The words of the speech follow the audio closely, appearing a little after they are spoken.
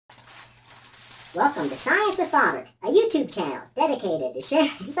Welcome to Science with Robert, a YouTube channel dedicated to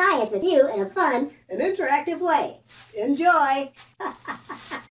sharing science with you in a fun and interactive way. Enjoy!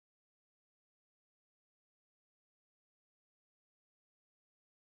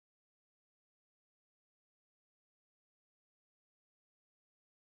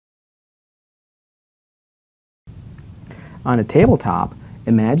 On a tabletop,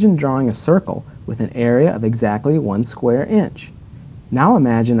 imagine drawing a circle with an area of exactly 1 square inch. Now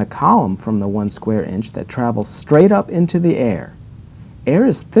imagine a column from the 1 square inch that travels straight up into the air. Air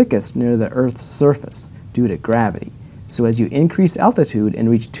is thickest near the Earth's surface due to gravity, so as you increase altitude and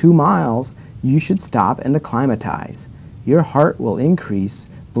reach 2 miles, you should stop and acclimatize. Your heart will increase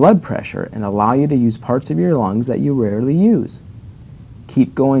blood pressure and allow you to use parts of your lungs that you rarely use.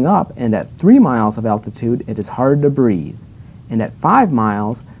 Keep going up, and at 3 miles of altitude, it is hard to breathe. And at 5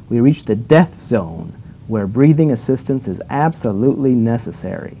 miles, we reach the death zone, where breathing assistance is absolutely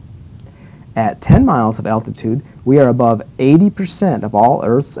necessary. At 10 miles of altitude, we are above 80% of all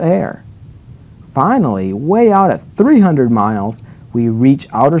Earth's air. Finally, way out at 300 miles, we reach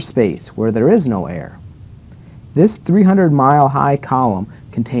outer space, where there is no air. This 300-mile-high column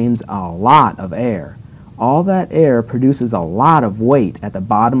contains a lot of air. All that air produces a lot of weight at the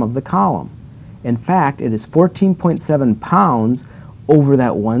bottom of the column. In fact, it is 14.7 pounds over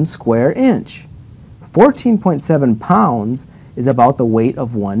that 1 square inch. 14.7 pounds is about the weight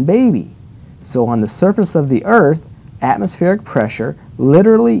of 1 baby. So on the surface of the Earth, atmospheric pressure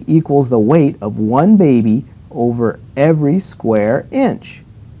literally equals the weight of 1 baby over every square inch.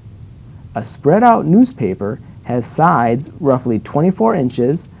 A spread out newspaper has sides roughly 24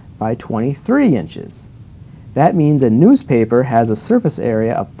 inches by 23 inches. That means a newspaper has a surface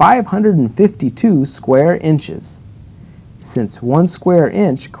area of 552 square inches. Since 1 square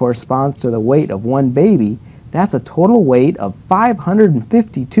inch corresponds to the weight of 1 baby, that's a total weight of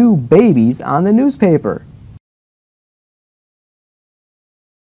 552 babies on the newspaper.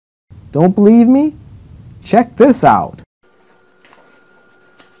 Don't believe me? Check this out.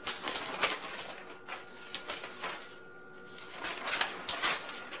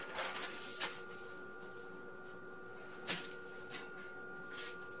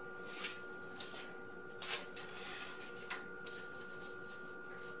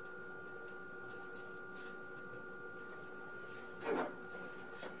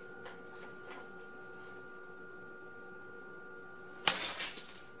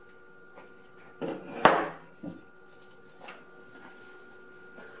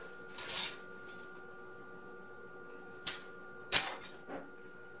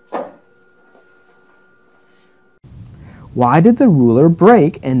 Why did the ruler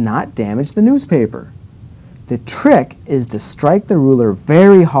break and not damage the newspaper? The trick is to strike the ruler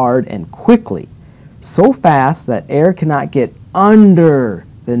very hard and quickly, so fast that air cannot get under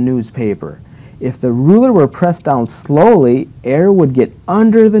the newspaper. If the ruler were pressed down slowly, air would get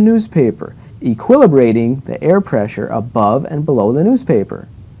under the newspaper, equilibrating the air pressure above and below the newspaper.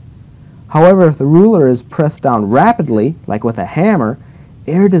 However, if the ruler is pressed down rapidly, like with a hammer,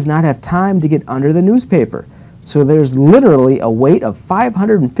 air does not have time to get under the newspaper. So there's literally a weight of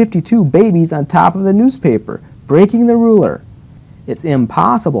 552 babies on top of the newspaper, breaking the ruler. It's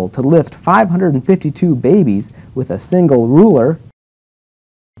impossible to lift 552 babies with a single ruler.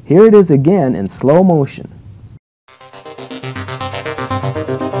 Here it is again in slow motion.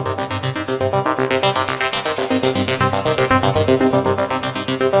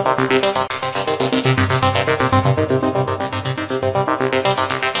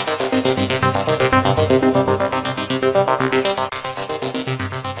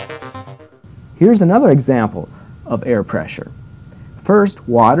 Here's another example of air pressure. First,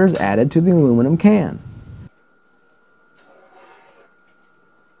 water is added to the aluminum can.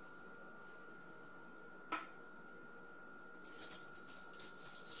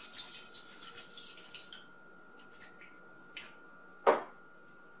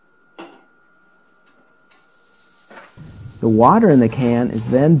 The water in the can is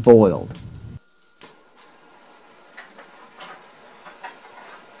then boiled.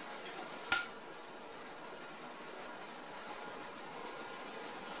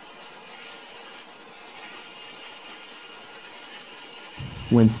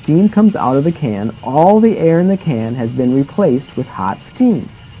 When steam comes out of the can, all the air in the can has been replaced with hot steam.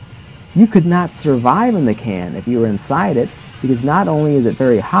 You could not survive in the can if you were inside it because not only is it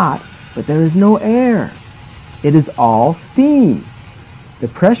very hot, but there is no air. It is all steam. The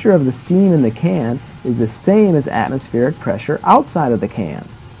pressure of the steam in the can is the same as atmospheric pressure outside of the can.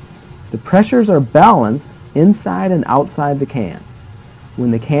 The pressures are balanced inside and outside the can. When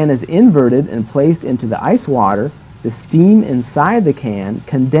the can is inverted and placed into the ice water, the steam inside the can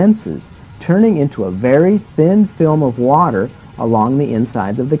condenses turning into a very thin film of water along the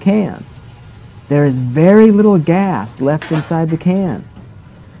insides of the can. There is very little gas left inside the can.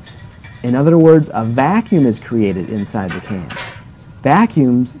 In other words, a vacuum is created inside the can.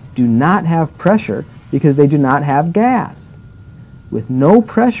 Vacuums do not have pressure because they do not have gas. With no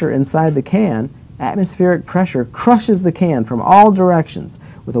pressure inside the can, atmospheric pressure crushes the can from all directions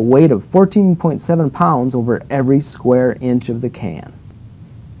with a weight of 14.7 pounds over every square inch of the can.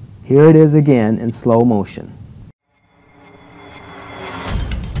 Here it is again in slow motion.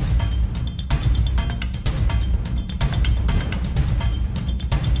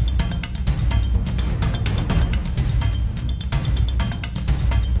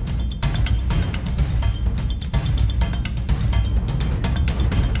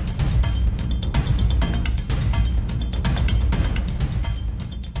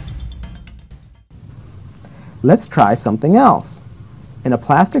 Let's try something else. In a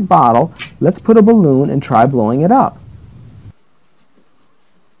plastic bottle, let's put a balloon and try blowing it up.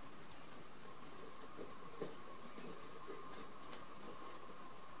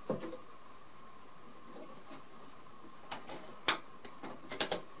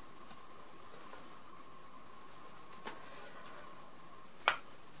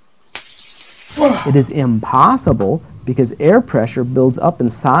 It is impossible because air pressure builds up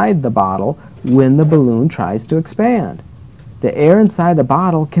inside the bottle when the balloon tries to expand. The air inside the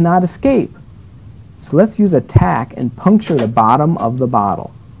bottle cannot escape. So let's use a tack and puncture the bottom of the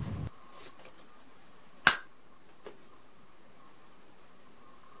bottle.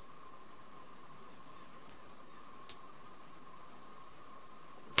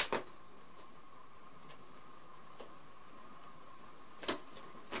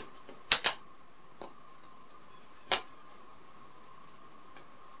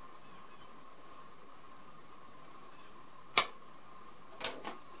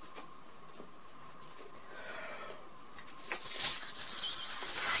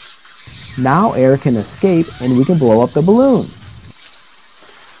 Now air can escape and we can blow up the balloon.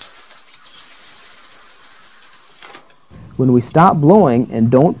 When we stop blowing and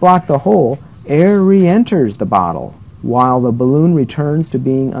don't block the hole, air re-enters the bottle while the balloon returns to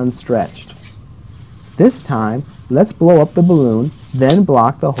being unstretched. This time, let's blow up the balloon, then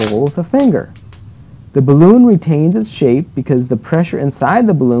block the hole with a finger. The balloon retains its shape because the pressure inside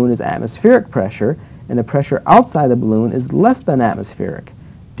the balloon is atmospheric pressure and the pressure outside the balloon is less than atmospheric,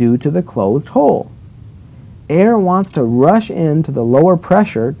 due to the closed hole. Air wants to rush into the lower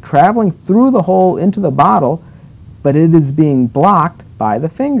pressure, traveling through the hole into the bottle, but it is being blocked by the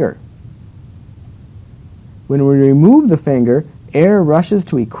finger. When we remove the finger, air rushes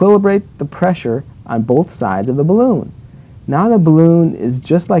to equilibrate the pressure on both sides of the balloon. Now the balloon is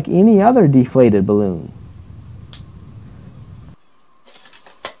just like any other deflated balloon.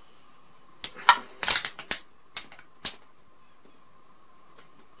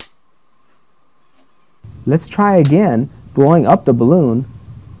 Let's try again, blowing up the balloon,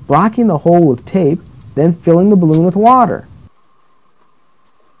 blocking the hole with tape, then filling the balloon with water.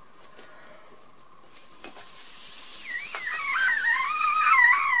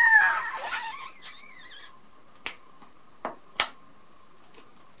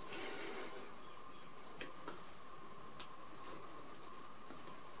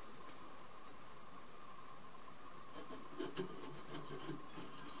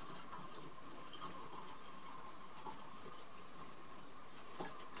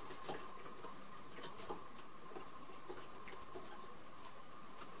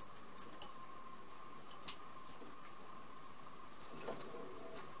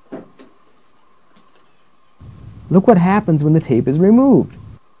 Look what happens when the tape is removed.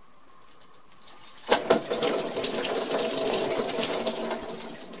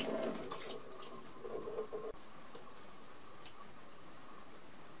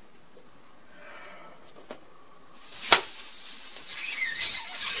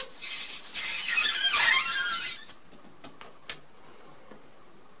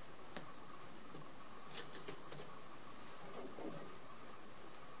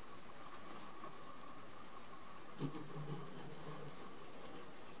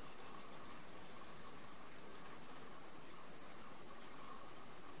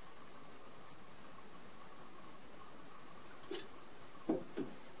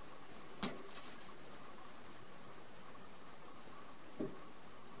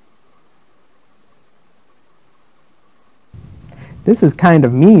 This is kind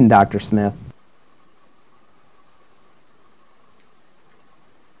of mean, Dr. Smith.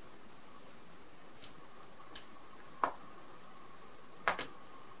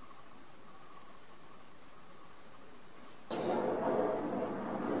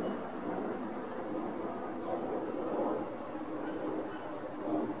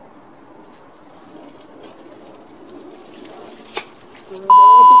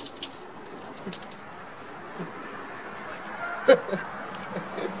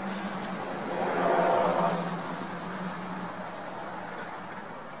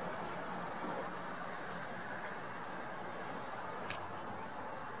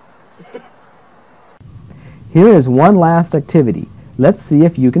 Here is one last activity. Let's see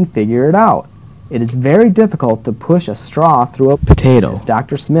if you can figure it out. It is very difficult to push a straw through a potato, as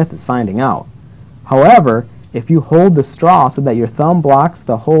Dr. Smith is finding out. However, if you hold the straw so that your thumb blocks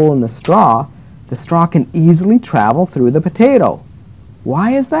the hole in the straw can easily travel through the potato.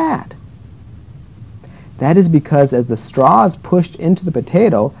 Why is that? That is because as the straw is pushed into the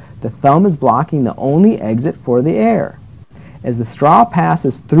potato, the thumb is blocking the only exit for the air. As the straw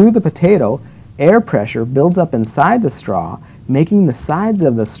passes through the potato, air pressure builds up inside the straw, making the sides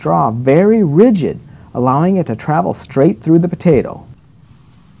of the straw very rigid, allowing it to travel straight through the potato.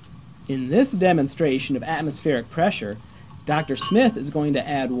 In this demonstration of atmospheric pressure, Dr. Smith is going to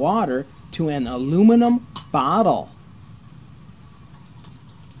add water to an aluminum bottle.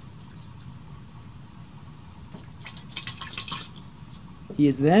 He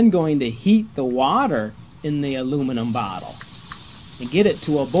is then going to heat the water in the aluminum bottle and get it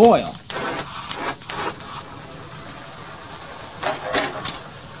to a boil.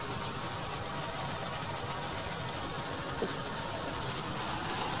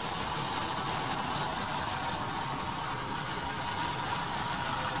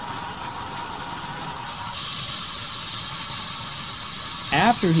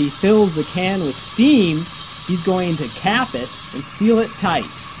 After he fills the can with steam, he's going to cap it and seal it tight.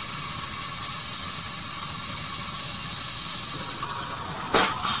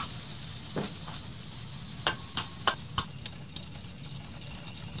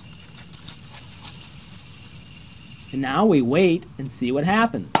 And now we wait and see what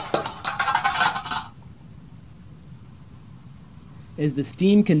happens. As the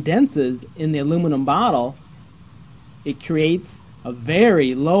steam condenses in the aluminum bottle, it creates a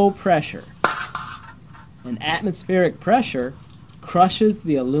very low pressure. And atmospheric pressure crushes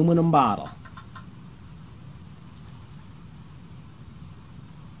the aluminum bottle.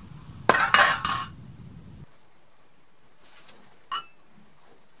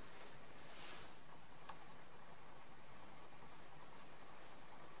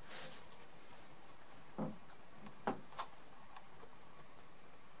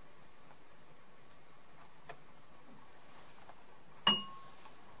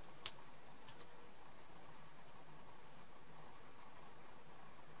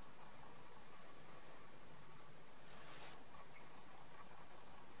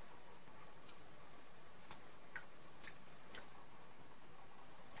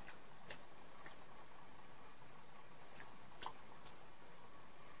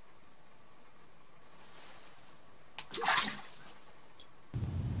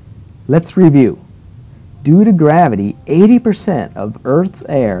 Let's review. Due to gravity, 80% of Earth's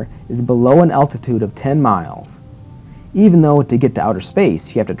air is below an altitude of 10 miles, even though to get to outer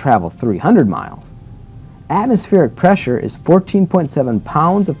space you have to travel 300 miles. Atmospheric pressure is 14.7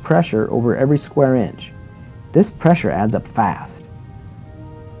 pounds of pressure over every square inch. This pressure adds up fast.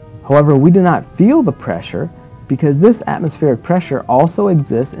 However, we do not feel the pressure because this atmospheric pressure also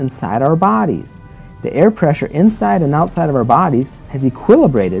exists inside our bodies. The air pressure inside and outside of our bodies has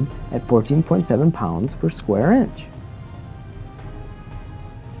equilibrated at 14.7 pounds per square inch.